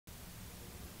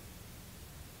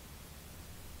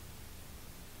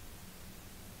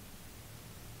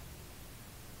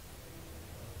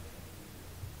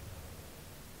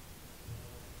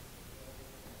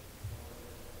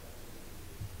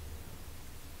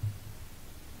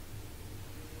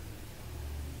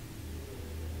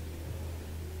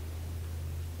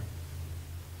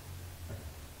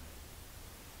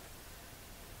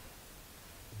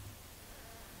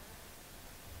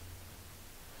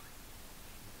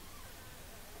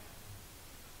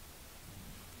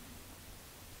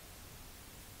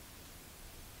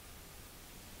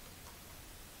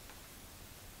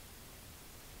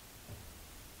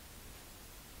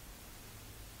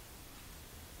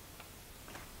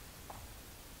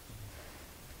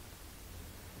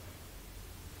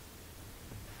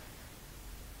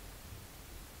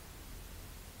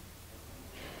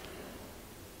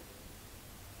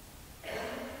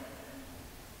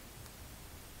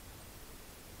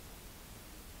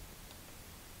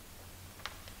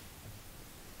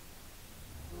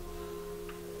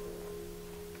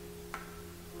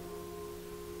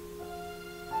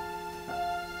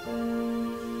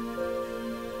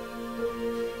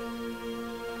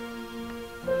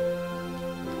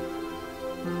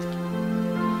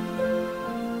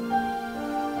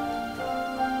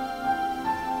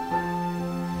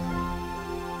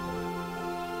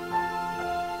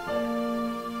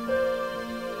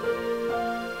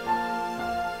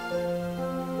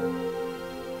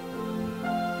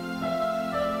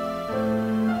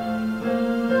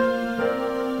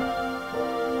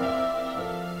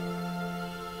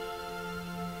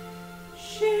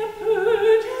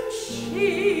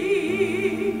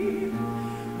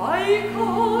by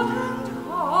God and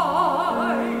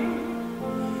high.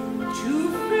 To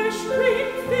fresh green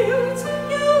fields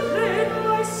you led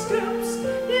my steps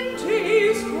in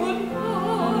days gone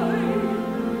by.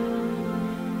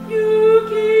 You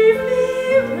gave me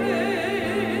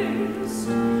rest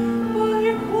by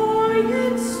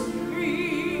quiet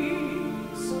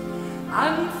streams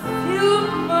and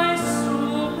filled my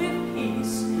soul with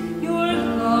peace. Your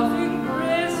loving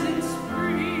presence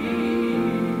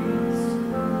brings.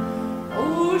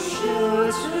 Oh,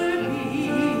 shelter me,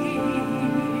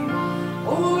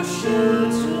 oh,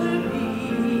 shelter me.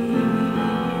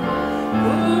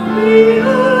 The way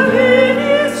ahead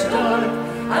is dark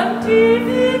and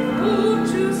difficult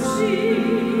to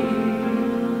see.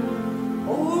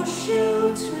 Oh,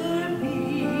 shelter me,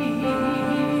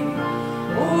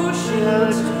 oh,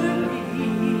 shelter me.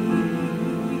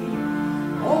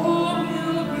 All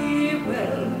will be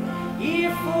well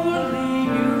if only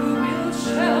you will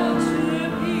shelter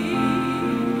me.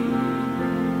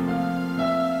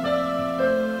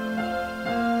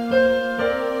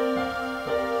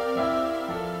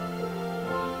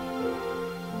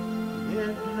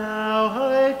 Yet now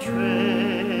I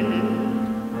tread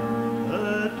a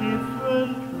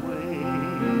different way.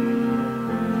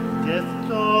 Death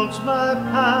dogs my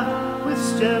path with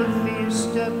stealthy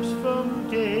steps from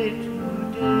day to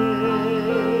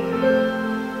day.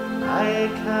 I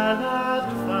cannot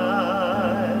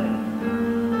find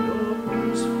your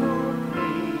peaceful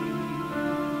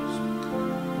place,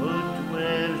 but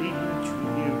dwell in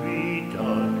dreary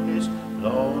darkness,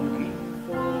 longing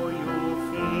for your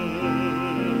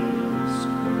face.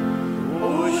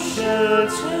 Oh,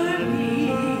 shelter me,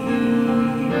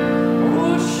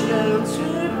 oh,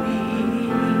 shelter me.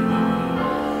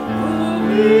 The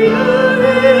way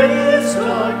ahead is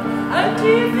dark and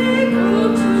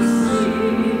difficult to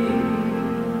see.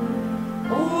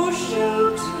 Oh,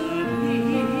 shelter me,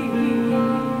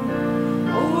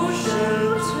 oh,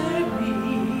 shelter me.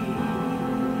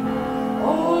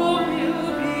 All will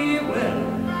be well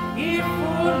if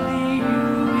only you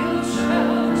will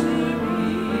shelter me.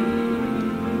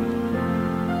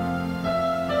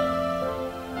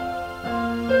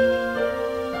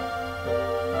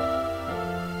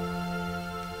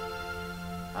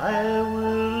 I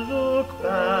will look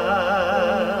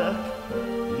back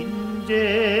in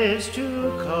days to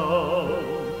come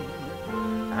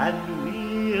and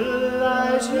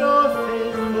realize your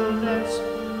faithfulness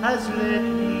has led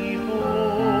me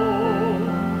home.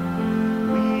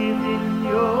 Within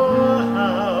your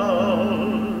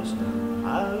house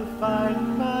I'll find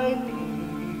my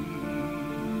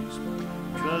peace,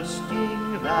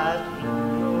 trusting that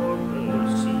in your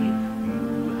mercy you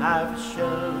have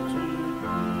sheltered me.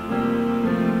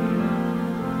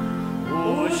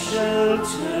 Oh,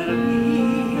 shelter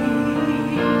me,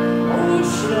 oh,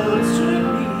 shelter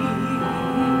me.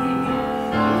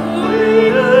 The way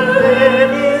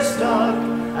ahead is dark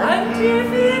and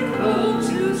difficult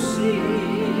to see.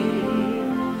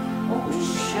 Oh,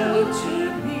 shelter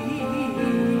me,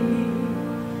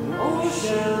 oh,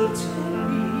 shelter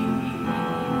me.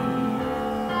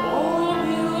 All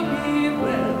will be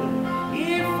well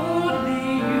if only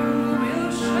you will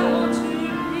shelter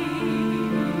me.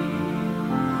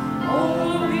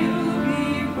 All will be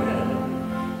well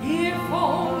if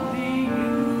only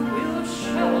you will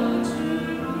shelter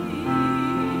me.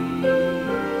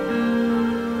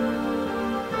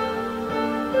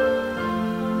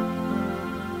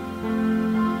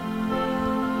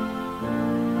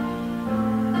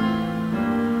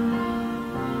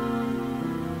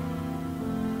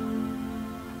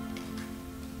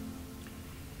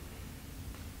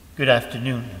 Good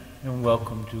afternoon, and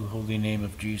welcome to Holy Name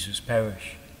of Jesus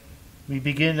Parish. We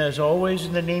begin, as always,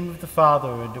 in the name of the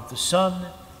Father, and of the Son,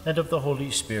 and of the Holy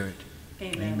Spirit.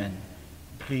 Amen.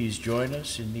 Please join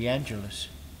us in the Angelus.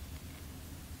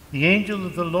 The angel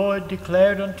of the Lord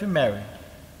declared unto Mary,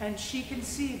 And she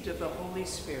conceived of the Holy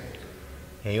Spirit.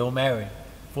 Hail Mary,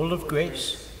 full of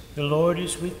grace, the Lord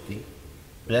is with thee.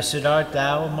 Blessed art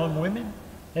thou among women,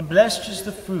 and blessed is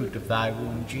the fruit of thy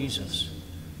womb, Jesus.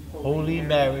 Holy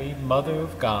Mary, Mother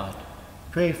of God,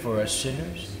 pray for us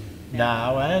sinners,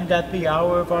 now and at the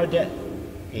hour of our death.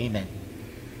 Amen.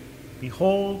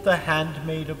 Behold the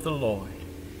handmaid of the Lord.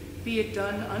 Be it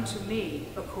done unto me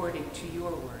according to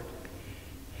your word.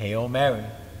 Hail Mary,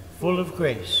 full of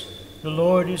grace, the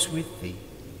Lord is with thee.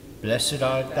 Blessed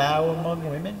art thou among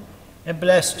women, and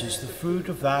blessed is the fruit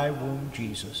of thy womb,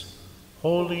 Jesus.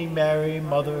 Holy Mary,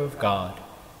 Mother of God,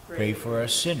 pray for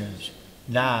us sinners,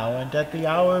 now and at the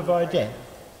hour of our death.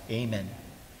 Amen.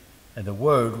 And the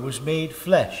Word was made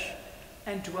flesh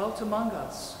and dwelt among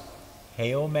us.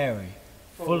 Hail Mary,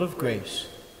 full of grace,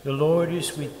 the Lord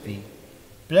is with thee.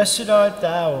 Blessed art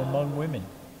thou among women,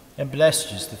 and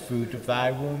blessed is the fruit of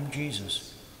thy womb,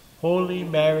 Jesus. Holy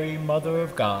Mary, Mother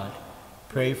of God,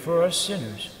 pray for us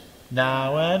sinners,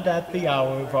 now and at the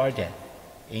hour of our death.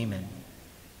 Amen.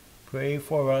 Pray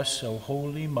for us, O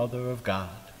Holy Mother of God,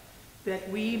 that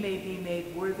we may be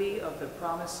made worthy of the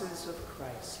promises of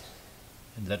Christ.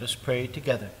 and let us pray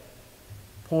together.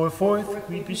 Pour forth,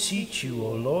 we beseech you,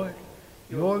 O Lord,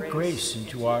 your grace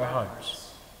into our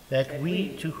hearts, that we,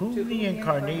 to whom the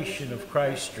incarnation of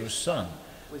Christ your Son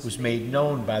was made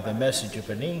known by the message of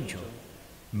an angel,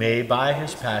 may by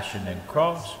his passion and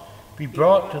cross be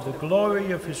brought to the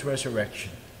glory of his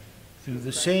resurrection, through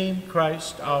the same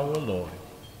Christ our Lord.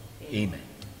 Amen.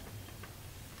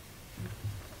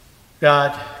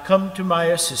 God, come to my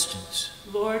assistance.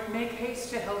 Lord, make haste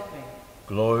to help me.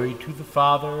 Glory to the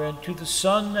Father, and to the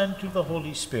Son, and to the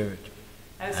Holy Spirit,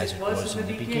 As it was in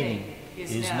the beginning,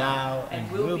 is now, and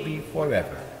will be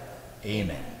forever.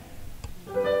 Amen.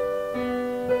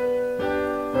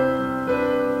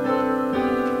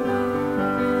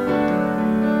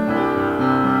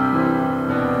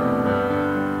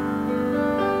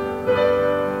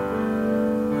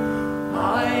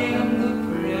 I am the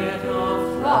bread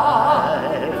of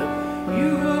life.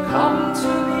 You who come to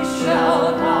me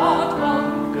shall not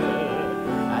hunger,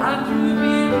 and who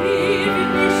believe in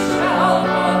me shall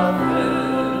not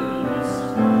thirst.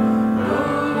 No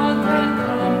one can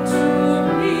come to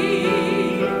me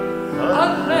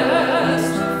unless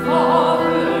the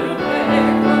Father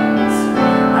beckons,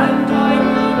 and I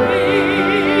will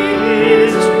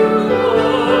raise you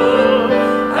up,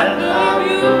 and I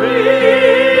will raise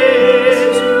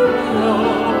you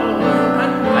up,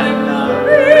 and I will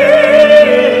raise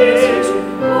you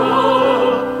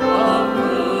up on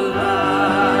the last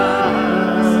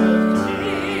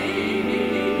day.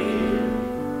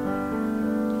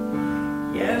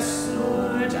 Yes,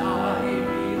 Lord, I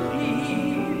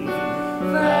believe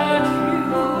that you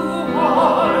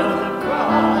are the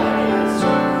Christ,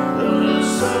 the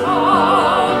Son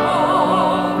of God,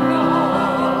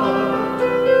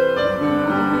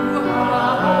 who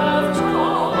have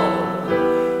come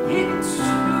into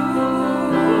the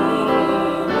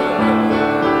world,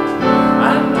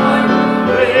 and I will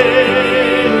raise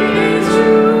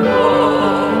you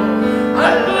up,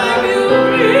 and I will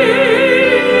raise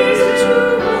you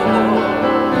up,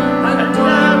 and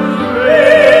I will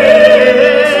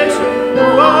raise you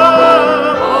up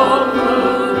on the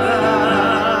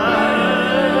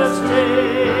last day,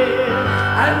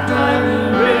 and I will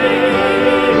raise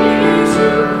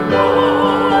you up,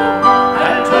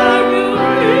 and I will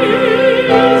raise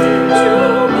you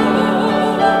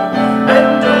up,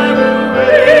 and I will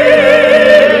raise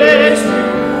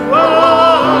you up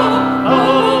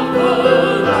on the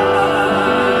last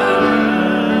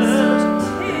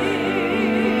day.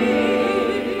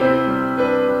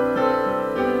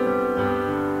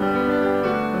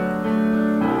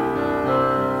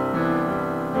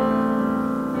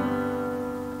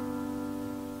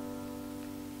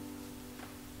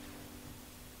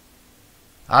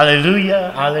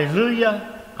 Alleluia,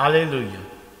 alleluia, alleluia.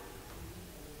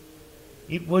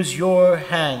 It was your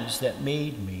hands that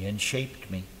made me and shaped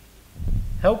me.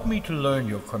 Help me to learn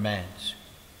your commands.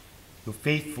 The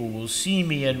faithful will see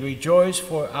me and rejoice,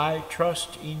 for I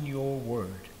trust in your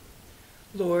word.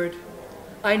 Lord,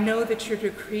 I know that your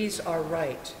decrees are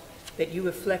right, that you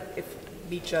afflict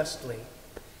me justly.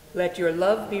 Let your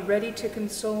love be ready to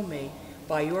console me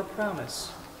by your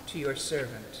promise to your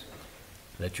servant.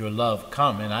 Let your love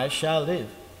come, and I shall live,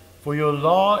 for your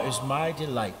law is my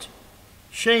delight.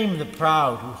 Shame the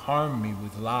proud who harm me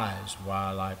with lies,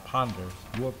 while I ponder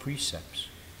your precepts.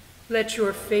 Let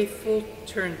your faithful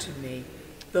turn to me,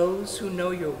 those who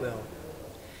know your will.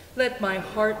 Let my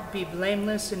heart be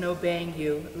blameless in obeying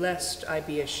you, lest I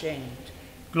be ashamed.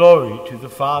 Glory to the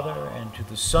Father, and to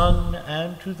the Son,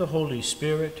 and to the Holy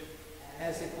Spirit.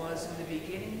 As it was in the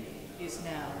beginning, is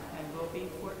now, and will be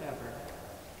forever.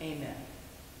 Amen.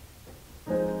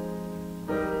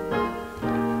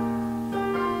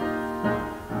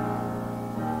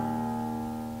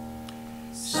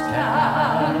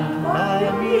 Stand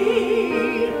by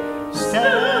me,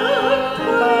 stand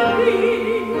by me,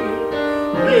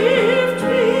 lift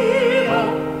me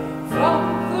up From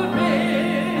the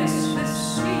restless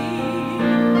sea,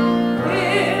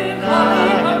 when I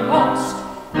am lost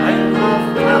and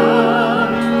love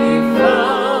can't be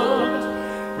found,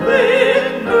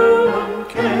 when no one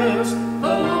cares,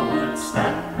 Lord,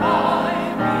 stand by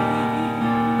me.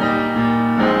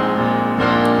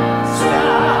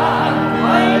 Stand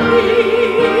by me,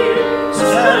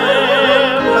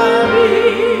 stand by me,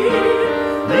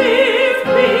 lift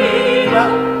me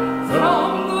up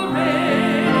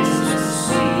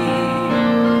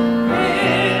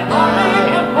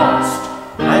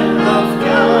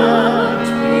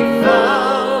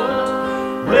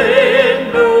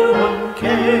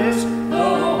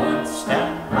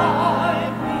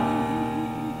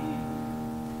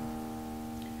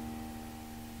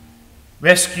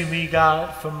Rescue me,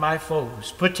 God, from my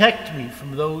foes. Protect me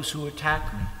from those who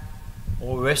attack me.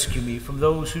 Or rescue me from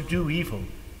those who do evil,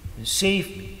 and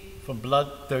save me from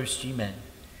bloodthirsty men.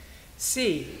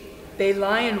 See, they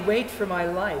lie in wait for my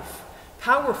life.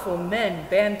 Powerful men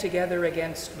band together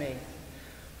against me.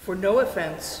 For no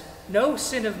offense, no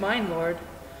sin of mine, Lord,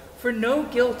 for no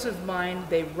guilt of mine,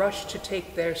 they rush to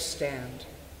take their stand.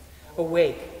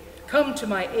 Awake, come to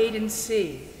my aid and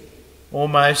see. O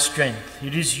my strength,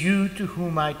 it is you to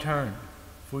whom I turn.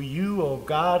 For you, O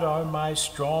God, are my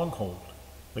stronghold,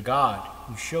 the God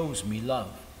who shows me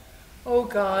love. O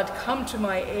God, come to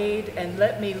my aid and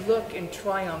let me look in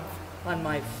triumph on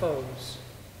my foes.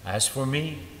 As for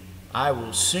me, I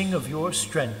will sing of your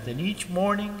strength, and each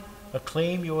morning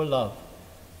acclaim your love.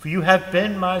 For you have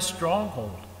been my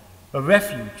stronghold, a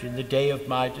refuge in the day of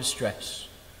my distress.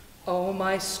 O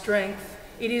my strength,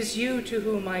 it is you to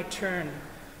whom I turn.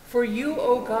 For you,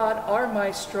 O God, are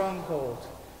my stronghold,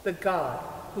 the God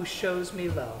who shows me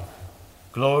love.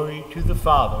 Glory to the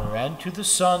Father, and to the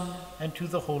Son, and to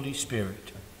the Holy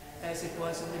Spirit. As it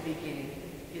was in the beginning,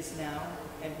 is now,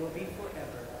 and will be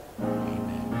forever. Amen.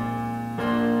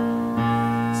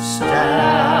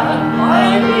 Stand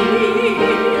by me,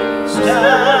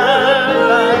 stand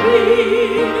by me,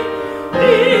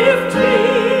 lift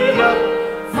me up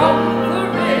from the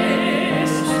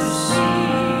restless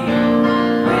sea.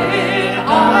 When I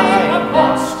am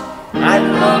lost and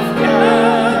love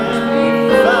can't be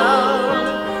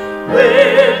found,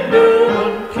 when no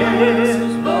one cares,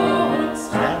 Lord,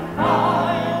 stand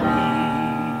by me.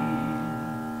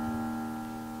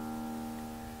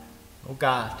 O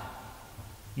God,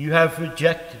 you have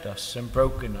rejected us and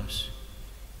broken us.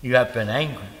 You have been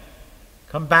angry.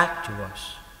 Come back to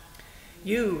us.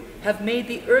 You have made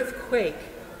the earth quake,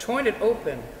 torn it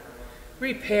open.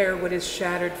 Repair what is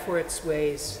shattered for its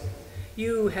ways.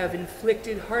 You have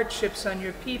inflicted hardships on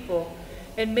your people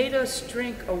and made us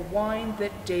drink a wine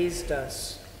that dazed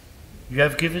us. You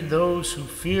have given those who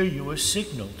fear you a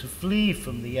signal to flee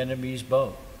from the enemy's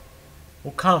bow.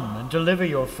 O come and deliver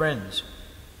your friends.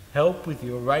 Help with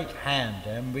your right hand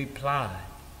and reply.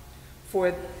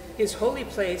 For his holy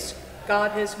place,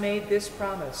 God has made this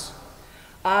promise.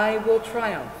 I will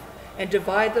triumph and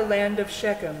divide the land of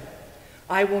Shechem.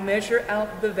 I will measure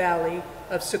out the valley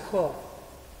of Succoth.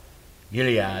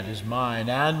 Gilead is mine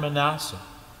and Manasseh.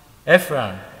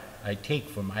 Ephraim I take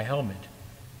for my helmet.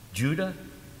 Judah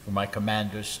for my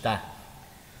commander's staff.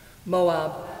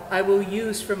 Moab I will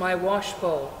use for my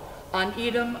washbowl. On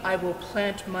Edom I will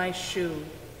plant my shoe.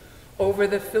 Over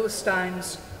the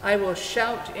Philistines I will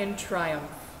shout in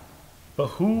triumph. But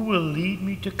who will lead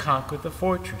me to conquer the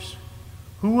fortress?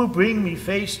 Who will bring me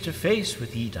face to face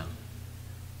with Edom?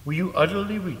 Will you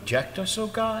utterly reject us, O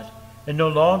God, and no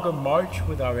longer march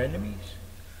with our enemies?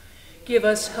 Give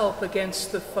us help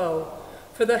against the foe,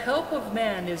 for the help of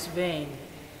man is vain.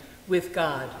 With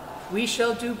God we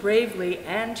shall do bravely,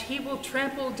 and he will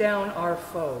trample down our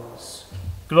foes.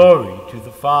 Glory to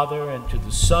the Father, and to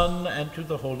the Son, and to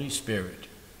the Holy Spirit.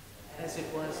 As it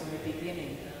was in the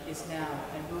beginning, is now,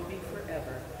 and will be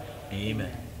forever.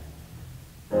 Amen.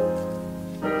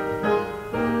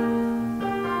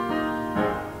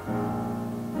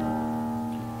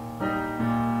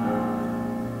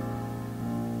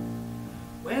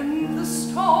 When the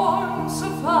storms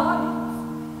of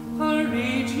life are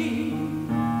raging,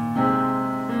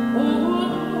 O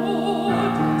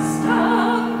Lord,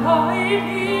 stand by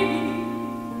me.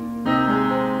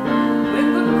 When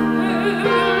the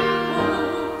current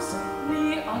moves me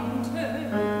under,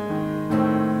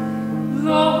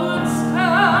 Lord,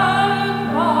 stand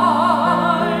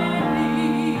by me.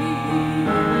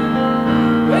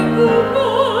 When the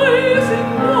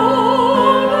rising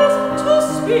waters toss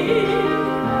me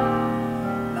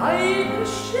like a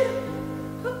ship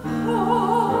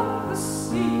upon the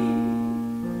sea,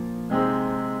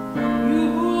 you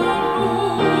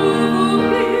rule the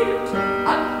wind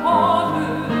and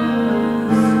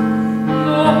waters,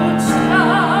 Lord,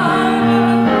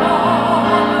 stand by me.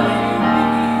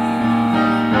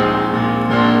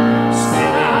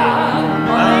 Stand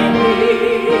by me,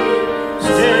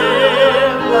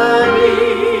 stand by me,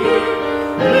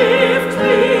 lift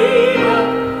me up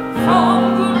from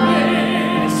the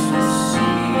restless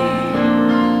sea.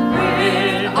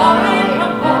 When I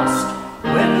am lost,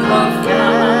 when love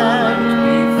can't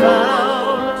be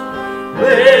found,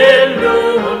 when no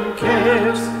one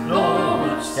cares,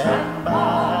 Lord, stand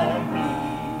by me.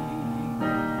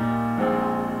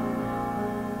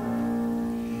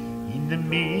 In the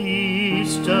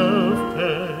midst of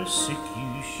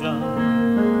persecution,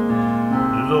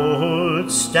 Lord,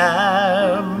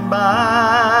 stand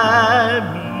by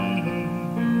me.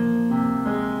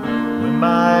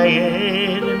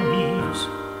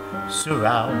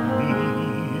 surround me.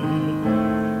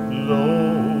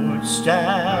 Lord,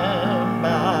 stand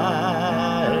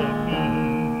by me.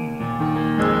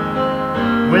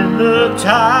 When the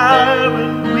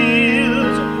tyrant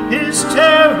wields his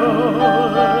terror,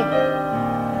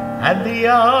 and the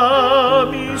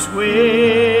armies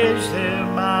wage their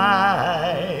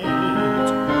might,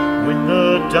 when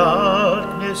the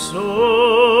darkness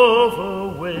overwhelms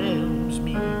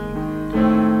me,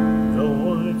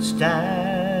 Lord, stand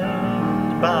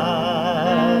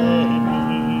by me.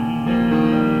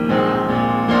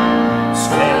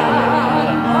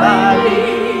 Stand by me,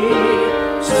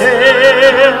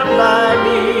 stand by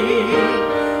me,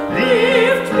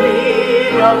 lift me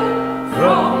up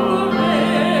from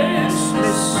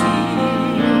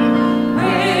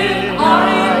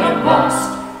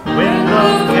when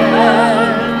love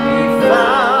can't be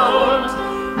found,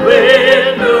 when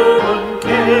no one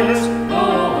cares,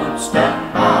 Lord,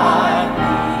 stand by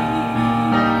me.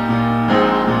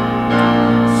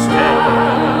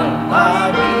 Stand by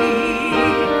me,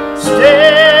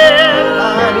 stand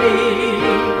by me,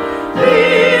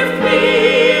 lift me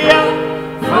up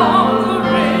from the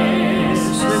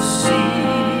restless sea.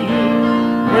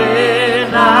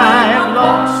 When I am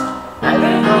lost and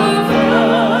love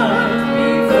can't be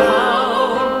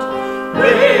found,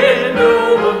 when no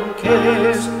one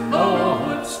cares,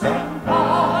 Lord, stand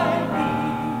by me.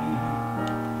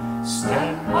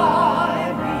 Stand by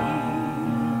me.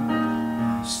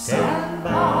 Stand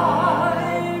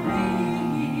by me.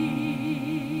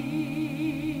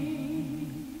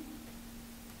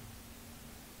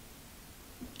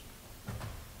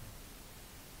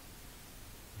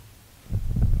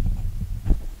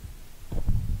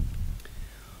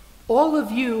 All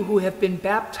of you who have been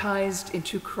baptized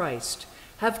into Christ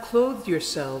have clothed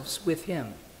yourselves with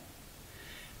him.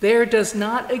 There does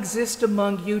not exist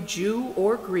among you Jew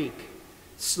or Greek,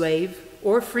 slave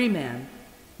or free man,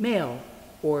 male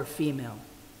or female.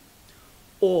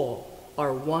 All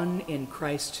are one in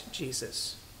Christ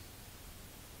Jesus.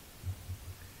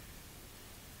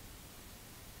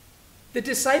 The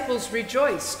disciples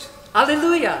rejoiced.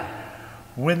 Alleluia!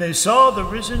 When they saw the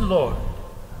risen Lord,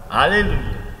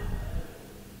 Alleluia.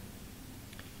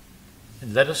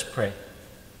 And let us pray.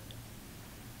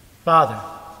 Father,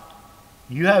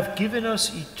 you have given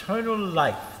us eternal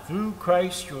life through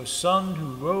Christ, your Son,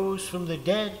 who rose from the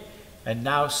dead and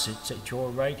now sits at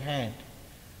your right hand.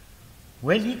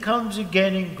 When he comes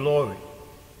again in glory,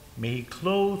 may he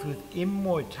clothe with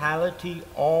immortality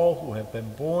all who have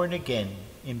been born again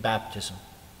in baptism.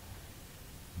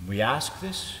 We ask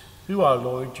this through our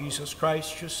Lord Jesus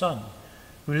Christ, your Son,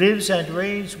 who lives and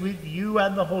reigns with you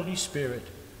and the Holy Spirit,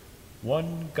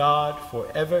 one God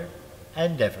forever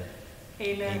and ever.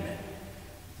 Amen. Amen.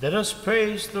 Let us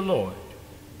praise the Lord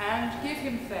And give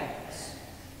him thanks.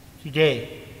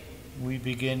 Today we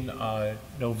begin our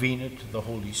novena to the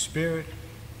Holy Spirit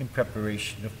in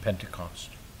preparation of Pentecost.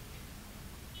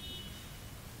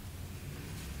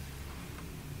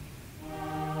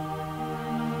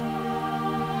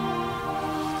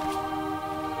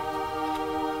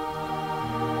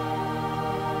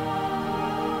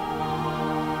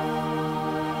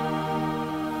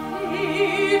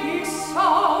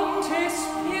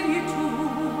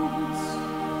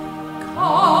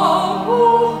 Come,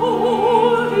 O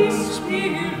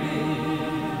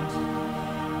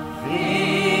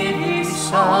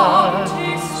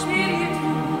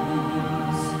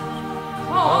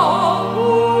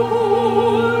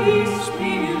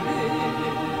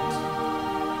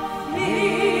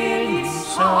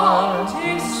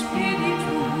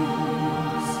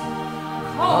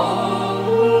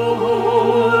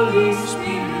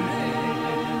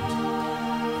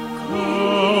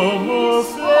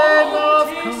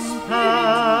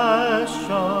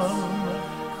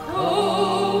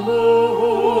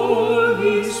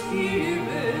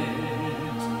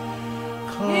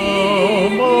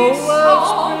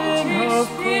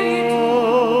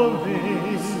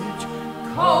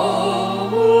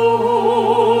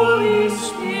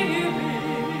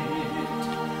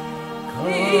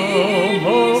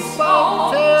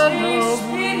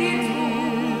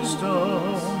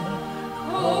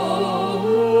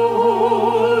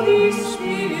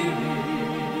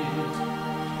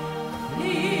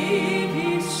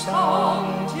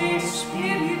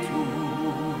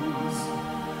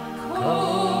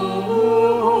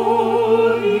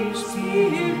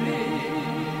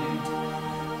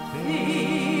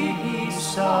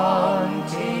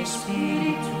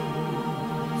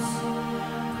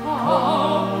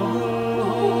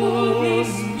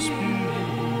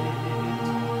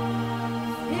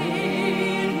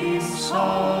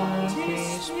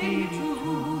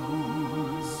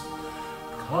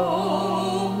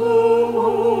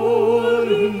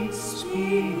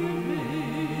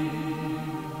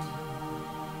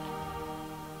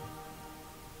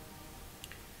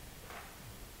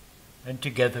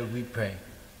And together we pray.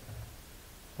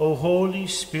 O Holy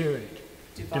Spirit,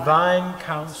 divine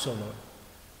Counselor,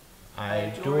 I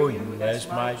adore you as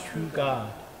my true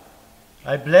God.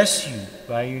 I bless you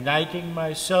by uniting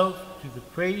myself to the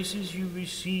praises you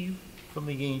receive from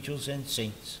the angels and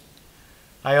saints.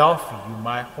 I offer you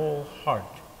my whole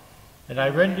heart, and I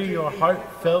render your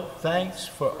heartfelt thanks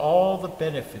for all the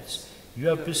benefits you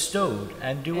have bestowed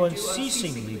and do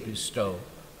unceasingly bestow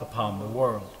upon the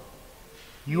world.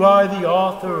 You are the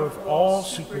author of all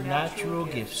supernatural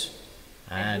gifts,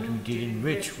 and who did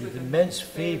enrich with immense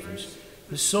favors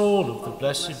the soul of the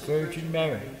Blessed Virgin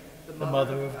Mary, the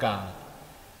Mother of God.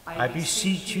 I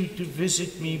beseech you to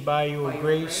visit me by your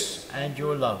grace and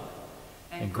your love,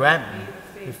 and grant me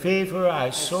the favor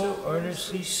I so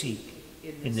earnestly seek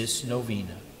in this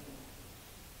novena.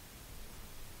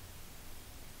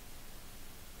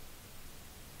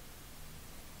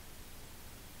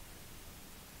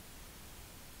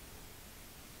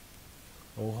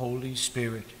 O Holy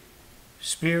Spirit,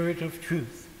 Spirit of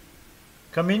truth,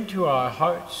 come into our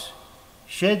hearts,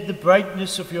 shed the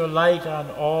brightness of your light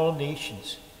on all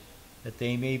nations, that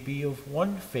they may be of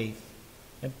one faith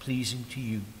and pleasing to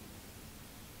you.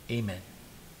 Amen.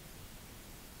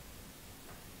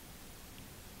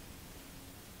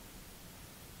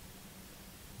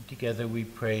 Together we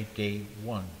pray day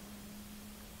 1.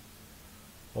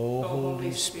 O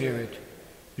Holy Spirit,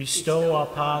 bestow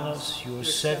upon us your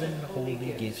 7 holy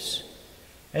gifts.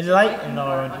 Enlighten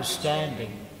our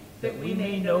understanding, that we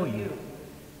may know you.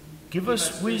 Give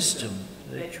us wisdom,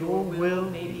 that your will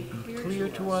may be clear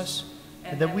to us,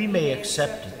 and that we may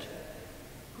accept it.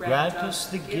 Grant us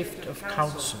the gift of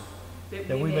counsel,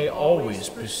 that we may always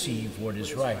perceive what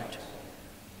is right.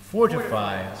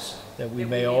 Fortify us, that we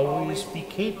may always be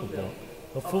capable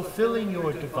of fulfilling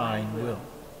your divine will.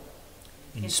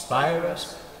 Inspire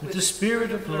us with the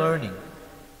spirit of learning,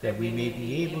 that we may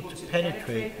be able to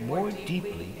penetrate more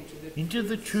deeply into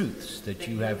the truths that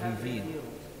you have revealed.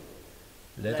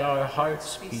 Let our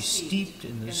hearts be steeped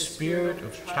in the spirit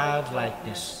of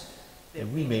childlikeness, that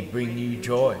we may bring you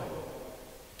joy.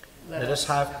 Let us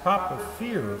have proper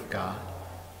fear of God,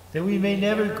 that we may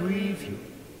never grieve you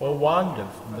or wander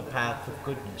from the path of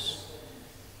goodness.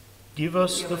 Give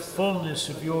us the fullness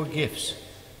of your gifts,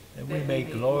 that we may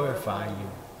glorify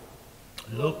you.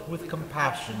 Look with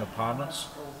compassion upon us,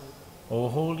 O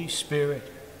Holy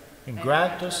Spirit, and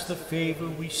grant us the favor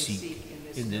we seek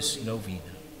in this novena.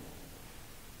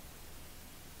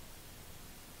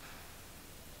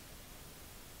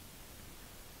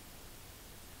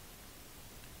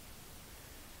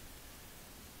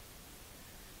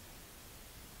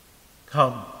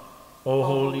 Come, O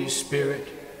Holy Spirit,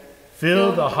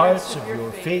 fill the hearts of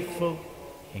your faithful,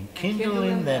 and kindle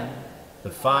in them the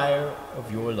fire of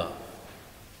your love.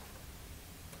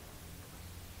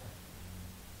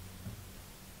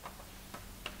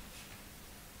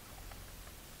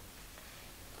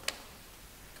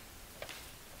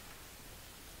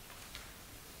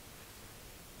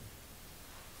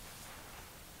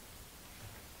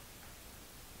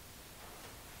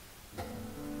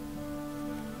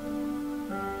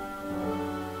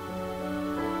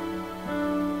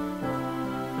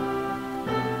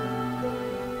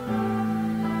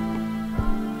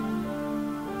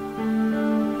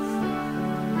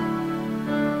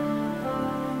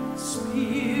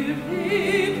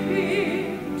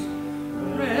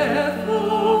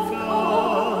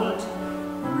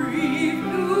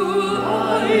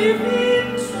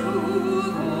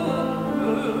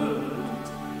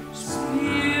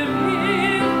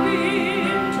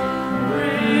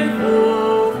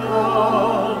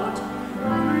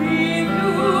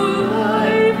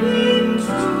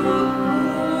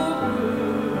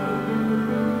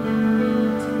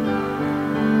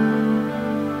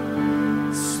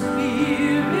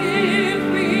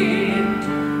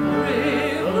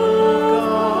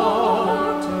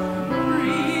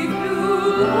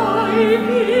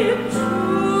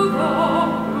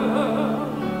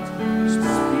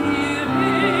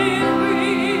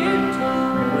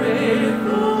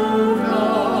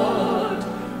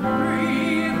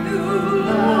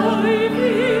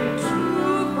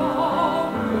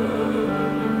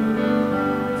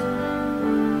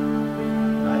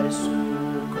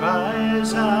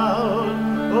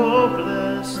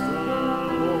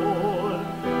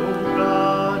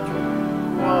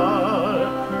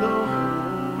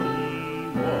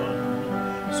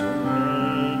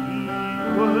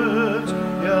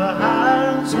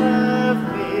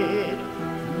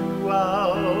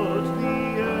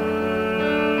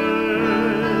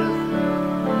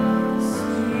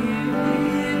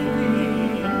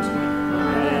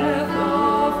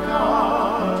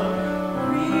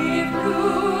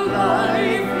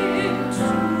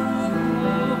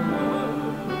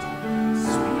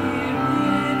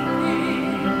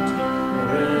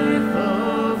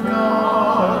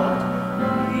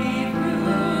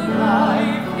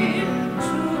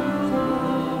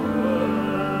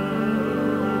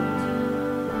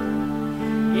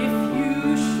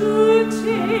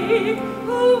 take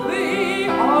away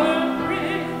our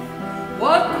breath,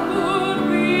 what could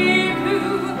we do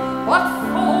but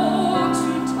fall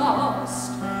to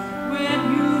dust when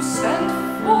you sent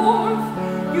forth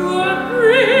your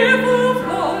breath of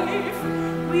life?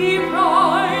 We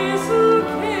rise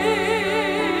again.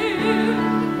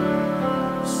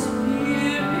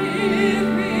 Spirit,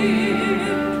 wind,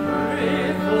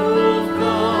 breath of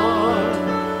God,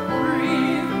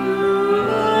 breathe new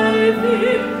life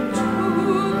into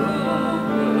the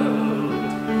world.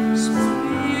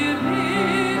 Spirit,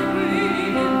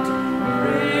 wind,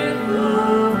 breath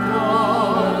of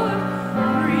God,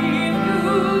 breathe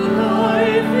new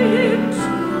life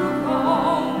into the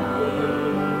world.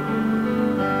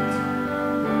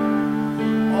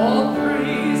 All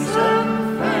praise and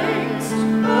thanks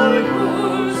are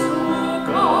yours, O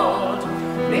God.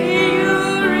 May you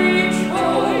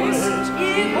rejoice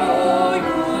in all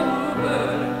your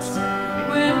works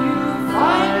when you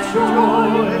find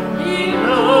joy in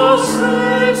us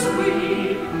as we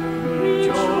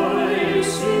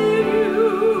rejoice in you.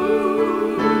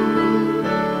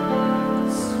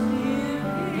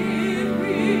 Spirit,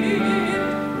 wind,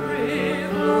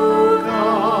 breath of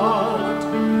God,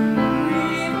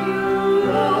 breathe new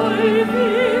life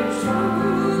into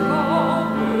the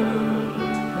world.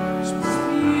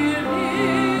 Spirit,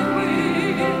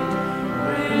 wind,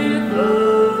 breath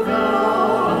of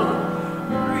God,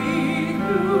 breathe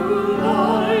new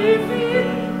life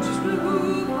into the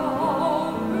world.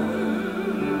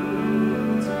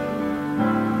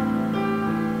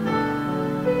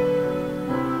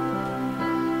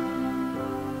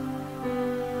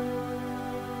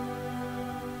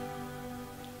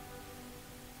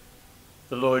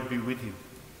 The Lord be with you.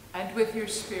 And with your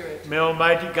spirit. May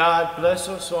Almighty God bless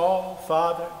us all,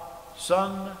 Father,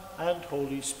 Son, and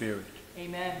Holy Spirit.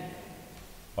 Amen.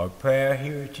 Our prayer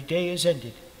here today is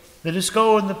ended. Let us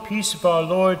go in the peace of our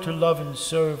Lord to love and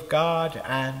serve God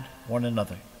and one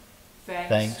another.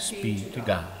 Thanks be to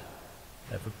God.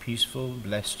 Have a peaceful,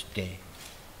 blessed day.